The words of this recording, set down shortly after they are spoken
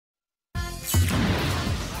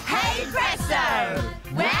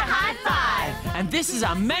This is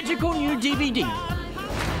our magical new DVD.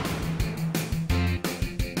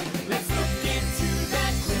 Let's look into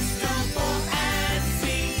that crystal ball and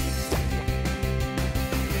see.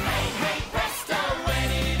 Hey, hey, presto, where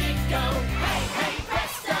did it go? Hey, hey,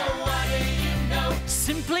 presto, what do you know?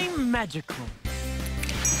 Simply magical.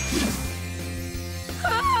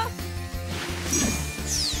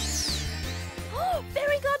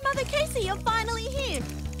 Fairy Godmother Casey, you're finally here.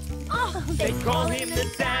 Oh, They call him the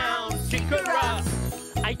sound tinkerer.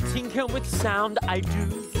 I tinker with sound, I do.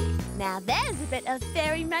 now there's a bit of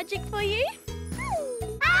fairy magic for you.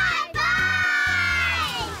 High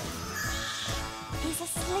five! He's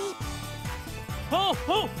asleep. Oh,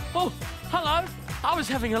 hello. I was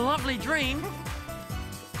having a lovely dream.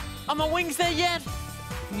 Are my wings there yet?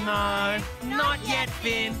 No, not yet,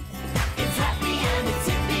 Finn. It's happy and it's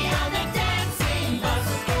hippie on the dancing bus.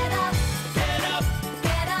 Get up, Get up,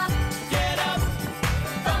 get up. get up,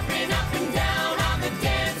 bumping up and down on the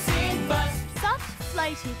dancing bus. Soft,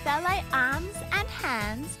 floaty ballet arms and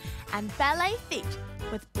hands and ballet feet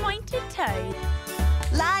with pointed toes.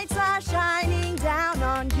 Lights are shining down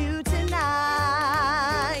on you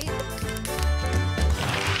tonight.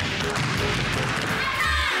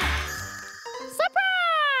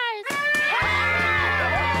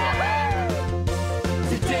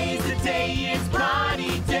 Today's the day, it's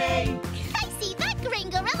party day. Casey, that green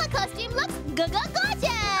gorilla costume looks gorgeous.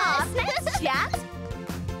 Aw, thanks, Jack.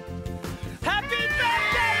 Happy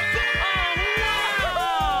birthday, Finn!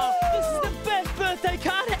 Oh, this is the best birthday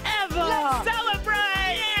card ever! Let's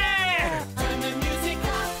celebrate! Yeah! Turn the music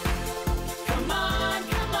up. Come on,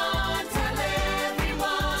 tell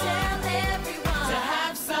everyone to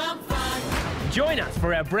have some fun. Join us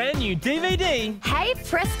for our brand new DVD. Hey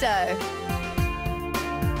Presto!